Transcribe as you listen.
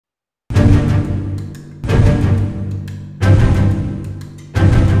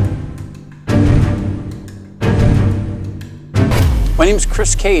My name is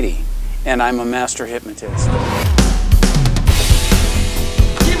Cady, and I'm a master hypnotist. Give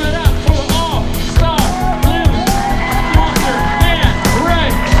it up for the all-star blues monster man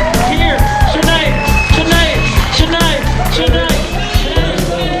right here tonight.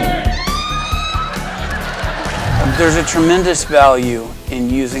 There's a tremendous value in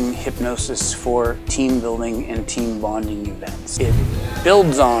using hypnosis for team building and team bonding events. It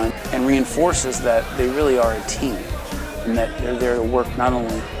builds on and reinforces that they really are a team, and that they're there to work not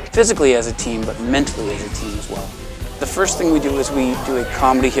only physically as a team, but mentally as a team as well. The first thing we do is we do a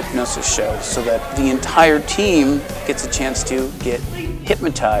comedy hypnosis show so that the entire team gets a chance to get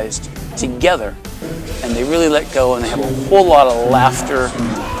hypnotized together, and they really let go and they have a whole lot of laughter,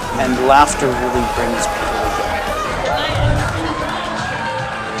 and laughter really brings people together.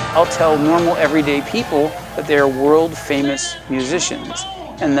 I'll tell normal everyday people that they are world famous musicians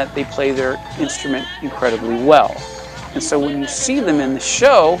and that they play their instrument incredibly well. And so when you see them in the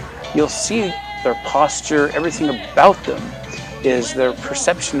show, you'll see their posture, everything about them is their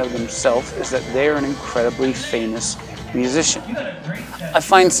perception of themselves is that they're an incredibly famous musician. I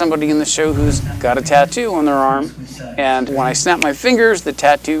find somebody in the show who's got a tattoo on their arm, and when I snap my fingers, the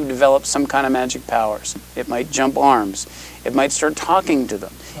tattoo develops some kind of magic powers. It might jump arms. It might start talking to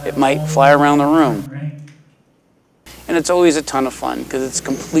them. It might fly around the room. And it's always a ton of fun because it's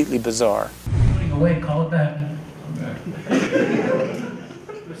completely bizarre. Putting away, call it back. Come back.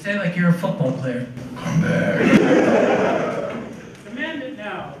 Say it like you're a football player. Come back. Command it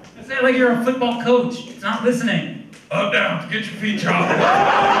now. Say it like you're a football coach. It's not listening. Up, down. Get your feet chopped.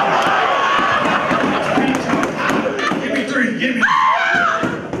 Give me three. Give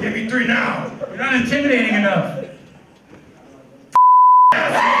me three now. You're not intimidating enough.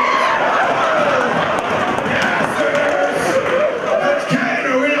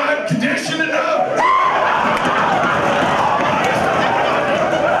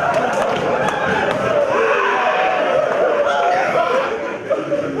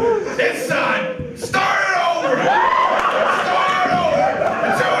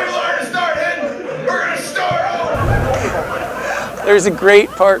 There's a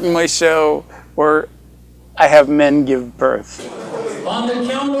great part in my show where I have men give birth. On the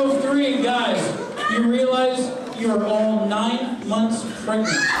count of 3, guys, you realize you're all 9 months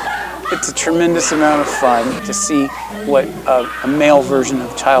pregnant. It's a tremendous amount of fun to see what a male version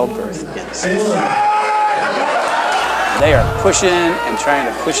of childbirth is. They are pushing and trying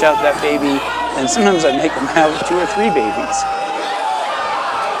to push out that baby, and sometimes I make them have 2 or 3 babies.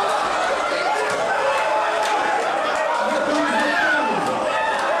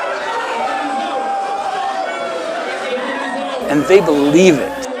 And they believe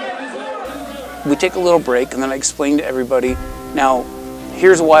it. We take a little break and then I explain to everybody, now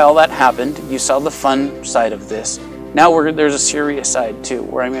here's why all that happened. You saw the fun side of this. Now there's a serious side too,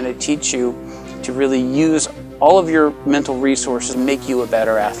 where I'm going to teach you to really use all of your mental resources to make you a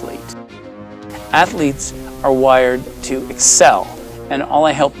better athlete. Athletes are wired to excel, and all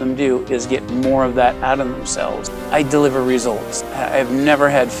I help them do is get more of that out of themselves. I deliver results. I've never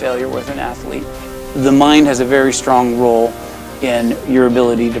had failure with an athlete. The mind has a very strong role in your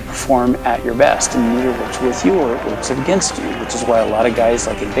ability to perform at your best, and either works with you or it works against you, which is why a lot of guys,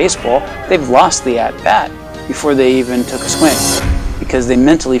 like in baseball, they've lost the at-bat before they even took a swing because they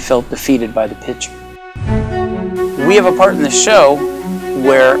mentally felt defeated by the pitcher. We have a part in the show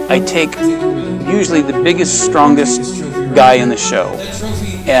where I take usually the biggest, strongest guy in the show,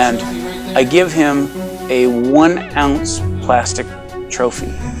 and I give him a 1-ounce plastic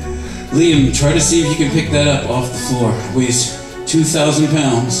trophy. Liam, try to see if you can pick that up off the floor. It weighs 2,000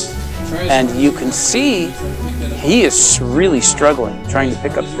 pounds. And you can see he is really struggling trying to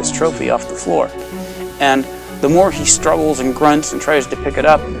pick up this trophy off the floor. And the more he struggles and grunts and tries to pick it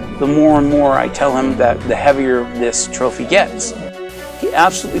up, the more and more I tell him that the heavier this trophy gets. He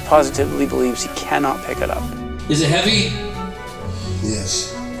absolutely positively believes he cannot pick it up. Is it heavy?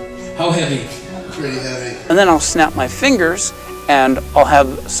 Yes. How heavy? Pretty heavy. And then I'll snap my fingers and I'll have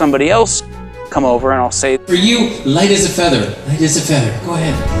somebody else come over and I'll say, for you, light as a feather. Light as a feather. Go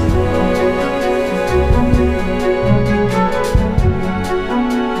ahead.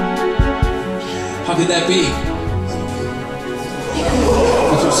 How could that be?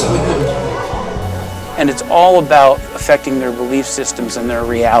 And it's all about affecting their belief systems and their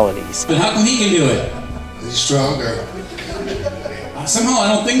realities. But how come he can do it? He's stronger. Somehow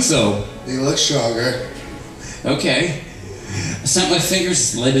I don't think so. He looks stronger. Okay. I snap my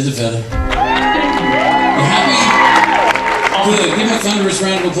fingers, light as a feather. You happy? Good. Give him a thunderous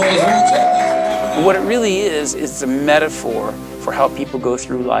round of applause. What it really is a metaphor for how people go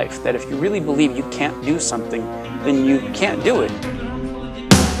through life. That if you really believe you can't do something, then you can't do it.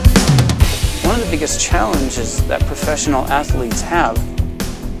 biggest challenges that professional athletes have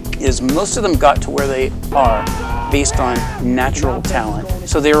is most of them got to where they are based on natural talent.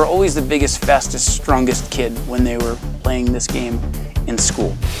 So they were always the biggest, fastest, strongest kid when they were playing this game in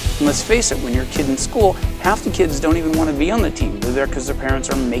school. And let's face it, when you're a kid in school, half the kids don't even want to be on the team. They're there because their parents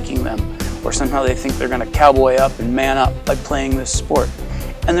are making them, or somehow they think they're going to cowboy up and man up by playing this sport.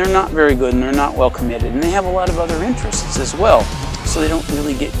 And they're not very good, and they're not well committed, and they have a lot of other interests as well, so they don't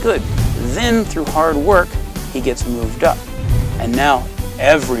really get good. Then, through hard work, he gets moved up. And now,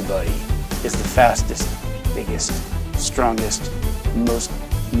 everybody is the fastest, biggest, strongest, most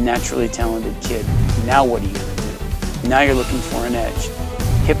naturally talented kid. Now what are you going to do? Now you're looking for an edge.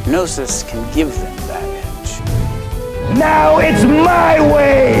 Hypnosis can give them that edge. Now it's my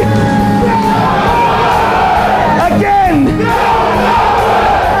way! Again!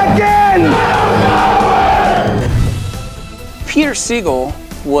 Again! Peter Siegel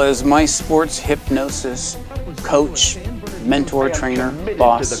was my sports hypnosis coach, mentor, trainer,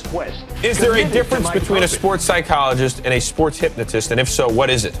 boss. Is there a difference between a sports psychologist and a sports hypnotist, and if so, what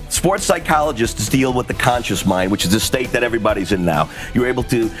is it? Sports psychologists deal with the conscious mind, which is the state that everybody's in now. You're able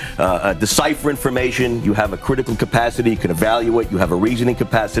to decipher information, you have a critical capacity, you can evaluate, you have a reasoning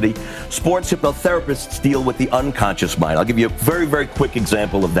capacity. Sports hypnotherapists deal with the unconscious mind. I'll give you a very, very quick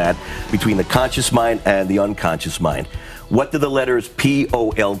example of that between the conscious mind and the unconscious mind. What do the letters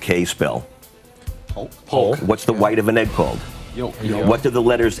P-O-L-K spell? Polk. What's the white of an egg called? Yolk. What do the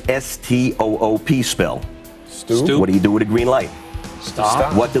letters S-T-O-O-P spell? Stew. What do you do with a green light?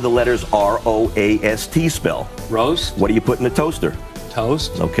 Stop. What do the letters R-O-A-S-T spell? Roast. What do you put in a toaster?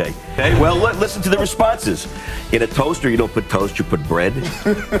 Toast. Okay. Well, listen to the responses. In a toaster, you don't put toast, you put bread.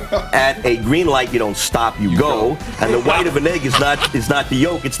 At a green light, you don't stop, you go. And the white of an egg is not the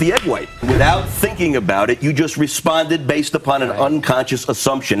yolk, it's the egg white. Without thinking about it, you just responded based upon an unconscious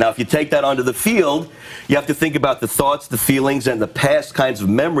assumption. Now, if you take that onto the field, you have to think about the thoughts, the feelings, and the past kinds of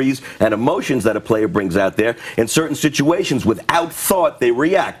memories and emotions that a player brings out there. In certain situations, without thought, they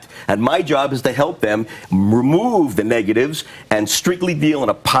react. And my job is to help them remove the negatives and strictly deal in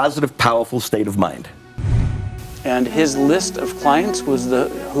a positive, powerful state of mind. And his list of clients was the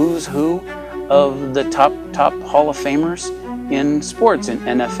who's who of the top Hall of Famers in sports, in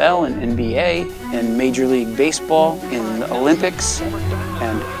NFL, in NBA, in Major League Baseball, in the Olympics.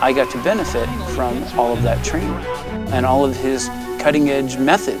 And I got to benefit from all of that training and all of his cutting-edge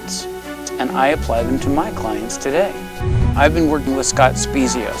methods. And I apply them to my clients today. I've been working with Scott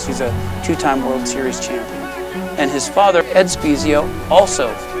Spizios. He's a two-time World Series champion. And his father, Ed Spizio, also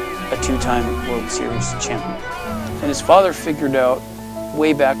a two-time World Series champion. And his father figured out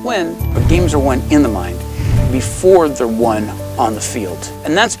way back when, games are won in the mind before they're won on the field.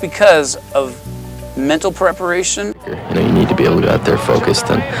 And that's because of mental preparation. You know, you need to be able to go out there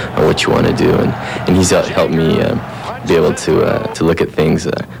focused on what you want to do, and he's helped me be able to look at things,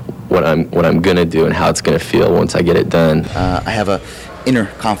 what I'm gonna do and how it's gonna feel once I get it done. I have a inner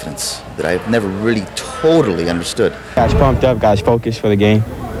confidence that I've never really totally understood. Guys pumped up, guys focused for the game.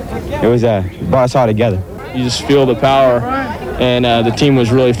 It was brought us all together. You just feel the power, and the team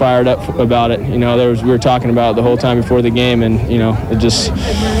was really fired up about it. You know, we were talking about it the whole time before the game, and you know, it just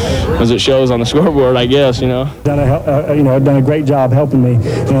as it shows on the scoreboard, I guess. You know, done a great job helping me,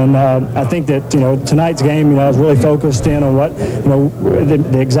 and I think that tonight's game, I was really focused in on what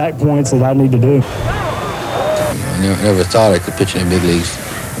the exact points that I need to do. I never thought I could pitch in the big leagues,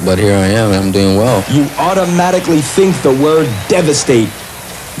 but here I am, and I'm doing well. You automatically think the word devastate.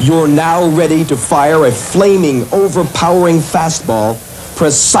 You're now ready to fire a flaming, overpowering fastball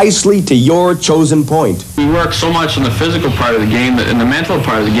precisely to your chosen point. We work so much on the physical part of the game, and the mental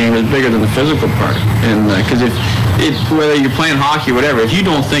part of the game is bigger than the physical part. And because whether you're playing hockey or whatever, if you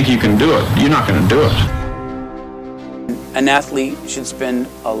don't think you can do it, you're not going to do it. An athlete should spend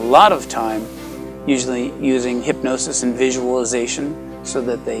a lot of time usually using hypnosis and visualization so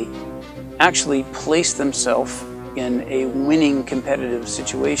that they actually place themselves in a winning competitive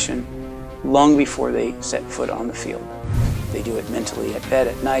situation long before they set foot on the field. They do it mentally at bed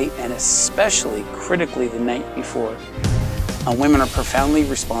at night, and especially critically the night before. Women are profoundly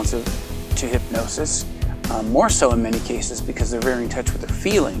responsive to hypnosis, more so in many cases because they're very in touch with their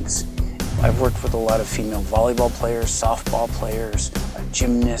feelings. I've worked with a lot of female volleyball players, softball players,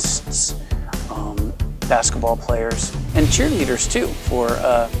 gymnasts, basketball players, and cheerleaders too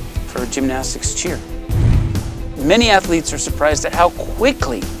for gymnastics cheer. Many athletes are surprised at how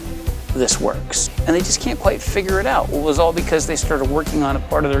quickly this works, and they just can't quite figure it out. Well, it was all because they started working on a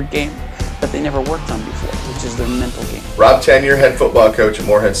part of their game that they never worked on before, which is their mental game. Rob Tenyer, head football coach at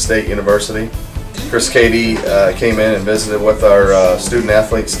Morehead State University. Chris Cady came in and visited with our student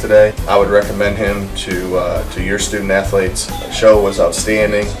athletes today. I would recommend him to your student athletes. The show was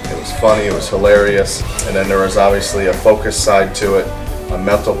outstanding. It was funny. It was hilarious. And then there was obviously a focus side to it, a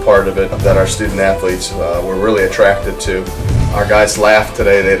mental part of it that our student athletes were really attracted to. Our guys laughed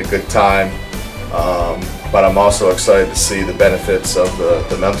today. They had a good time. But I'm also excited to see the benefits of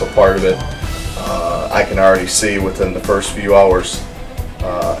the mental part of it. I can already see within the first few hours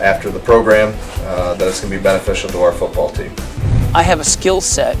after the program that it's going to be beneficial to our football team. I have a skill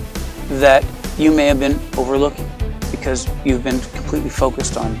set that you may have been overlooking because you've been completely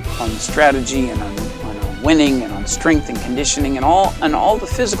focused on strategy and on winning and on strength and conditioning and all the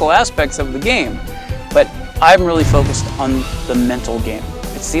physical aspects of the game. But I'm really focused on the mental game.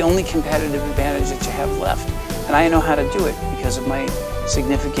 It's the only competitive advantage that you have left. And I know how to do it because of my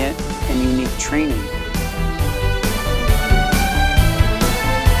significant and unique training.